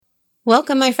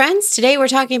Welcome, my friends. Today we're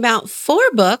talking about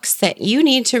 4 books that you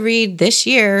need to read this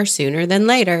year sooner than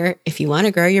later if you want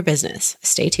to grow your business.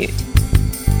 Stay tuned.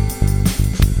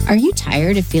 Are you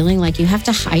tired of feeling like you have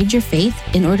to hide your faith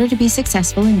in order to be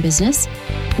successful in business?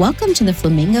 Welcome to the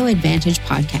Flamingo Advantage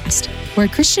podcast, where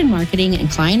Christian marketing and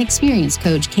client experience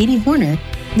coach Katie Horner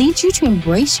leads you to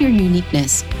embrace your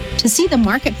uniqueness, to see the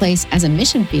marketplace as a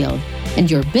mission field and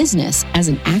your business as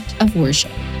an act of worship.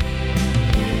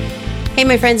 Hey,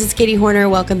 my friends, it's Katie Horner.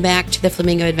 Welcome back to the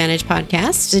Flamingo Advantage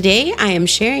podcast. Today, I am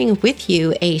sharing with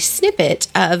you a snippet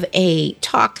of a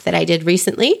talk that I did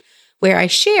recently where I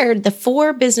shared the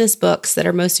 4 business books that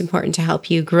are most important to help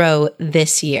you grow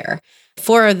this year.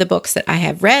 4 of the books that I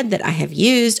have read, that I have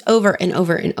used over and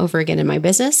over and over again in my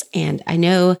business. And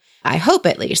I hope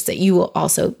at least that you will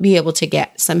also be able to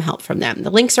get some help from them.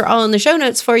 The links are all in the show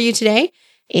notes for you today.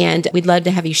 And we'd love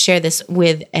to have you share this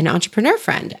with an entrepreneur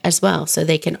friend as well, so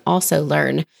they can also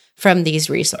learn from these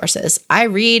resources. I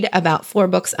read about 4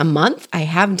 books a month. I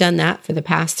have done that for the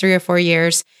past 3 or 4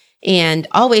 years, and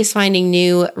always finding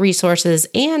new resources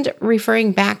and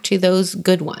referring back to those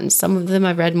good ones. Some of them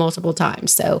I've read multiple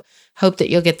times. So hope that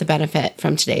you'll get the benefit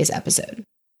from today's episode.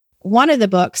 One of the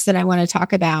books that I want to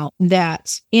talk about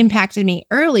that impacted me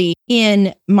early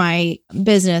in my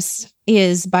business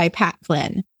is by Pat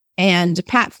Flynn. And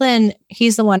Pat Flynn,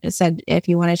 he's the one that said, if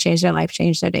you want to change their life,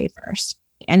 change their day first.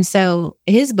 And so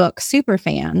his book, Super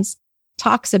Fans,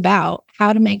 talks about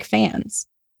how to make fans,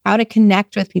 how to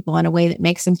connect with people in a way that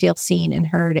makes them feel seen and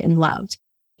heard and loved.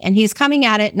 And he's coming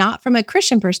at it not from a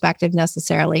Christian perspective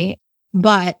necessarily,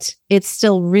 but it's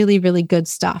still really, really good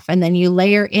stuff. And then you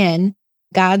layer in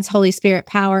God's Holy Spirit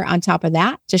power on top of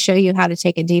that to show you how to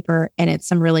take it deeper. And it's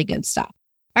some really good stuff.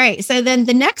 All right. So then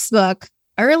the next book,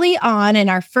 early on in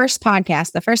our first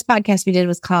podcast, the first podcast we did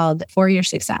was called For Your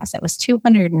Success. It was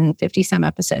 250 some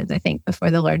episodes, I think, before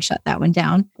the Lord shut that one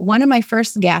down. One of my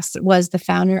first guests was the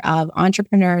founder of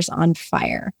Entrepreneurs on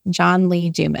Fire, John Lee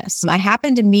Dumas. I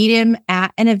happened to meet him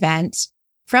at an event.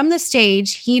 From the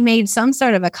stage, he made some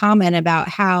sort of a comment about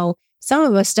how some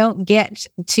of us don't get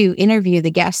to interview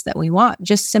the guests that we want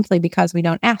just simply because we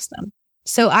don't ask them.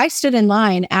 So I stood in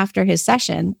line after his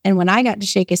session. And when I got to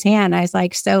shake his hand, I was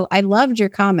like, so I loved your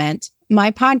comment. My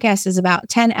podcast is about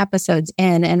 10 episodes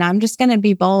in, and I'm just going to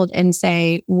be bold and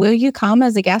say, will you come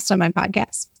as a guest on my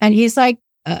podcast? And he's like,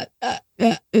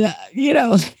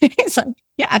 he's like,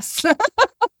 yes.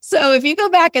 So if you go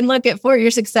back and look at For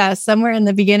Your Success, somewhere in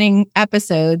the beginning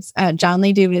episodes, John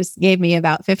Lee Dumas gave me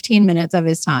about 15 minutes of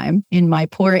his time in my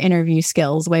poor interview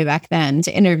skills way back then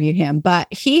to interview him. But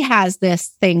he has this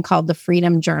thing called the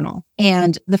Freedom Journal.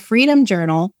 And the Freedom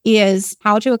Journal is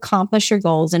how to accomplish your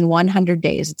goals in 100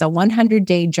 days. It's a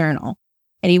 100-day journal.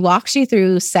 And he walks you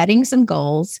through setting some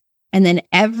goals and then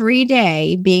every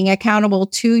day being accountable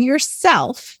to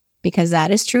yourself, because that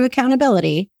is true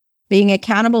accountability. Being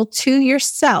accountable to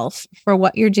yourself for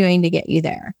what you're doing to get you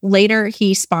there. Later,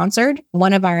 he sponsored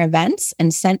one of our events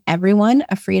and sent everyone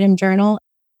a Freedom Journal.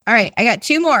 All right, I got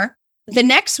 2 more.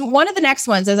 One of the next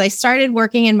ones, as I started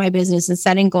working in my business and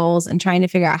setting goals and trying to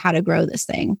figure out how to grow this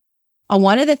thing,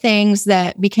 one of the things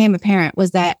that became apparent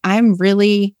was that I'm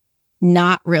really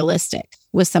not realistic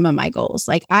with some of my goals.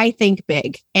 Like, I think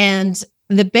big. And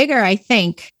the bigger I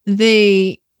think,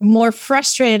 the more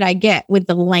frustrated I get with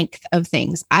the length of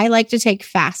things. I like to take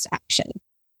fast action.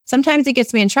 Sometimes it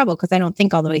gets me in trouble because I don't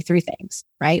think all the way through things,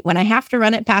 right? When I have to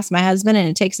run it past my husband and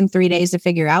it takes him 3 days to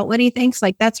figure out what he thinks,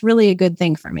 like that's really a good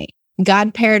thing for me.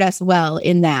 God paired us well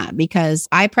in that because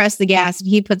I press the gas and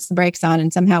he puts the brakes on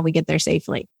and somehow we get there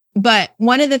safely. But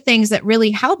one of the things that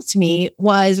really helped me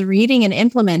was reading and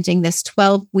implementing this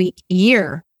 12-week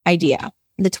year idea.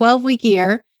 The 12-week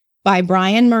year by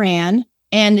Brian Moran.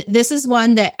 And this is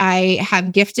one that I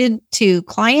have gifted to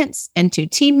clients and to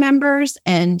team members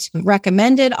and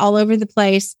recommended all over the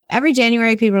place. Every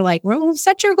January, people are like, well,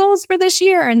 set your goals for this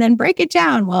year and then break it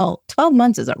down. Well, 12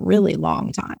 months is a really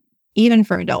long time, even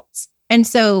for adults. And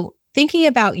so thinking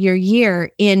about your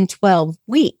year in 12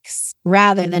 weeks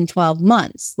rather than 12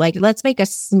 months, like let's make a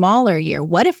smaller year.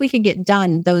 What if we could get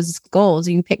done those goals?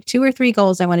 You can pick 2 or 3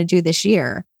 goals I want to do this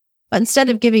year. But instead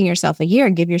of giving yourself a year,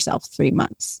 give yourself 3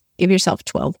 months. Give yourself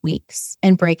 12 weeks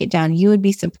and break it down. You would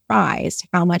be surprised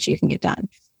how much you can get done.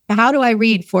 How do I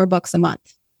read 4 books a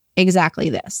month?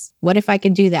 Exactly this. What if I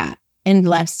could do that in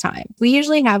less time? We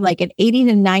usually have like an 80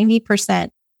 to 90%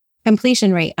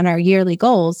 completion rate on our yearly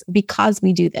goals because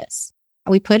we do this.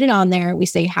 We put it on there. We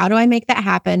say, how do I make that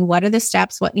happen? What are the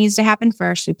steps? What needs to happen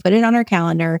first? We put it on our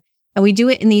calendar and we do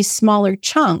it in these smaller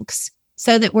chunks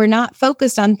so that we're not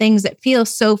focused on things that feel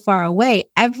so far away.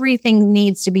 Everything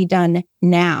needs to be done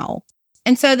now.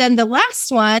 And so then the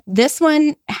last one, this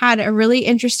one had a really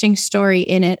interesting story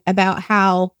in it about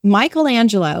how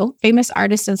Michelangelo, famous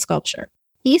artist and sculptor,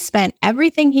 he spent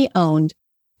everything he owned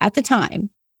at the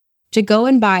time to go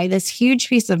and buy this huge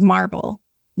piece of marble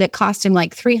that cost him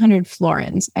like 300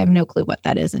 florins. I have no clue what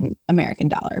that is in American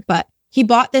dollar, but he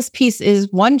bought this piece,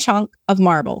 is one chunk of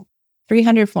marble,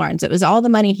 300 florins. It was all the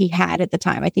money he had at the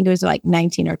time. I think it was like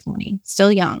 19 or 20,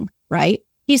 still young, right?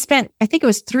 He spent, I think it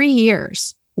was 3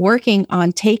 years working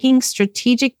on taking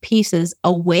strategic pieces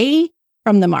away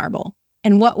from the marble.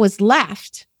 And what was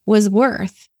left was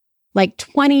worth like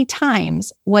 20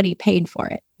 times what he paid for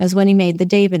it, as when he made the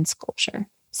David sculpture.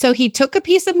 So he took a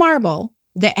piece of marble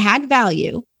that had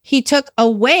value. He took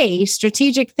away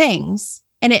strategic things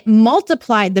and it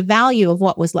multiplied the value of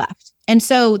what was left. And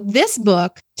so this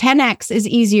book, 10X is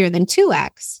easier than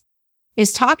 2X,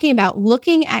 is talking about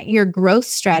looking at your growth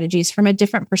strategies from a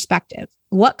different perspective.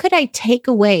 What could I take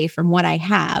away from what I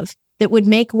have that would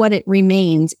make what it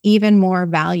remains even more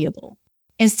valuable?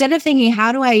 Instead of thinking,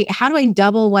 how do I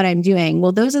double what I'm doing?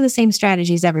 Well, those are the same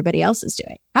strategies everybody else is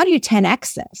doing. How do you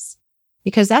 10X this?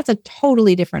 Because that's a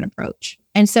totally different approach.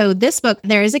 And so this book,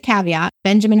 there is a caveat.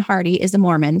 Benjamin Hardy is a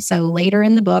Mormon. So later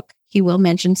in the book, he will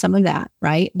mention some of that,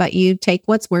 right? But you take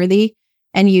what's worthy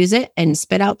and use it and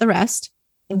spit out the rest.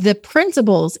 The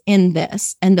principles in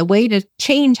this and the way to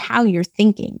change how you're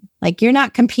thinking, like you're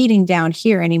not competing down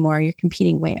here anymore. You're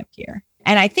competing way up here.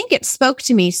 And I think it spoke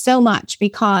to me so much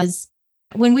because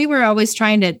when we were always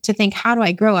trying to think, how do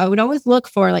I grow? I would always look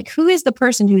for like, who is the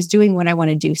person who's doing what I want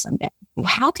to do someday?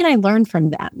 How can I learn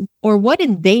from them? Or what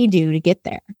did they do to get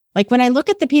there? Like when I look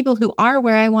at the people who are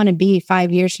where I want to be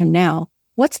 5 years from now,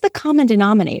 what's the common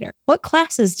denominator? What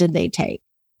classes did they take?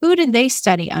 Who did they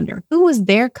study under? Who was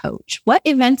their coach? What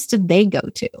events did they go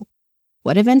to?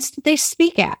 What events did they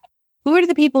speak at? Who are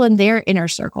the people in their inner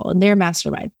circle, in their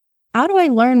mastermind? How do I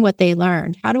learn what they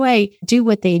learned? How do I do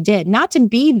what they did? Not to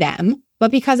be them, but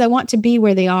because I want to be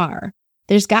where they are.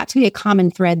 There's got to be a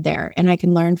common thread there, and I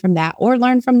can learn from that or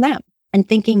learn from them and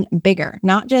thinking bigger,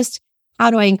 not just how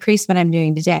do I increase what I'm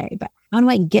doing today, but how do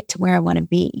I get to where I want to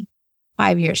be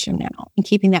 5 years from now and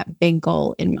keeping that big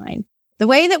goal in mind. The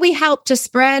way that we help to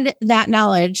spread that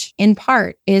knowledge in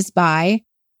part is by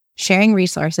sharing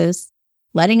resources,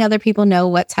 letting other people know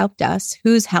what's helped us,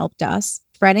 who's helped us,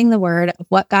 spreading the word of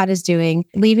what God is doing,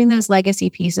 leaving those legacy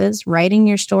pieces, writing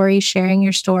your story, sharing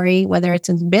your story, whether it's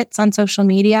in bits on social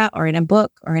media or in a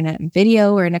book or in a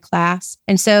video or in a class.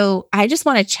 And so I just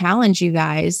want to challenge you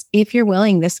guys, if you're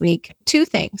willing this week, 2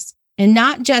 things. And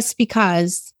not just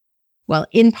because, well,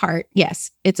 in part,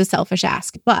 yes, it's a selfish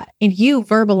ask, but in you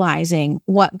verbalizing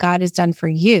what God has done for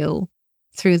you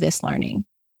through this learning.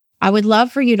 I would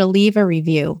love for you to leave a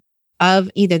review of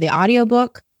either the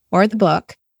audiobook or the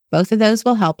book. Both of those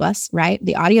will help us, right?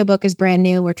 The audiobook is brand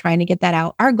new. We're trying to get that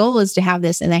out. Our goal is to have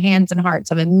this in the hands and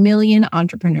hearts of 1 million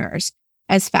entrepreneurs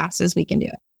as fast as we can do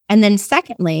it. And then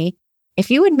secondly, if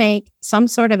you would make some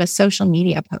sort of a social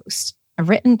media post, a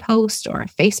written post or a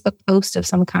Facebook post of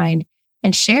some kind,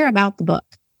 and share about the book.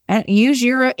 Use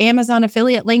your Amazon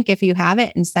affiliate link if you have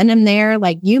it and send them there.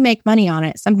 Like you make money on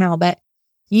it somehow, but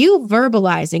you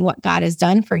verbalizing what God has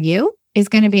done for you is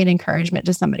going to be an encouragement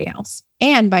to somebody else.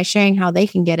 And by sharing how they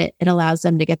can get it, it allows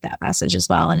them to get that message as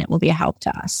well. And it will be a help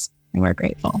to us. And we're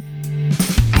grateful.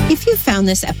 If you found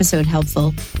this episode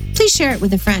helpful, please share it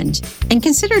with a friend and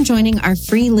consider joining our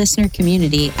free listener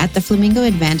community at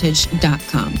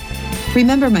theflamingoadvantage.com.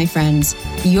 Remember, my friends,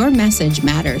 your message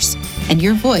matters and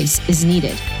your voice is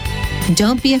needed.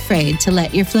 Don't be afraid to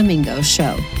let your flamingo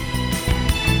show.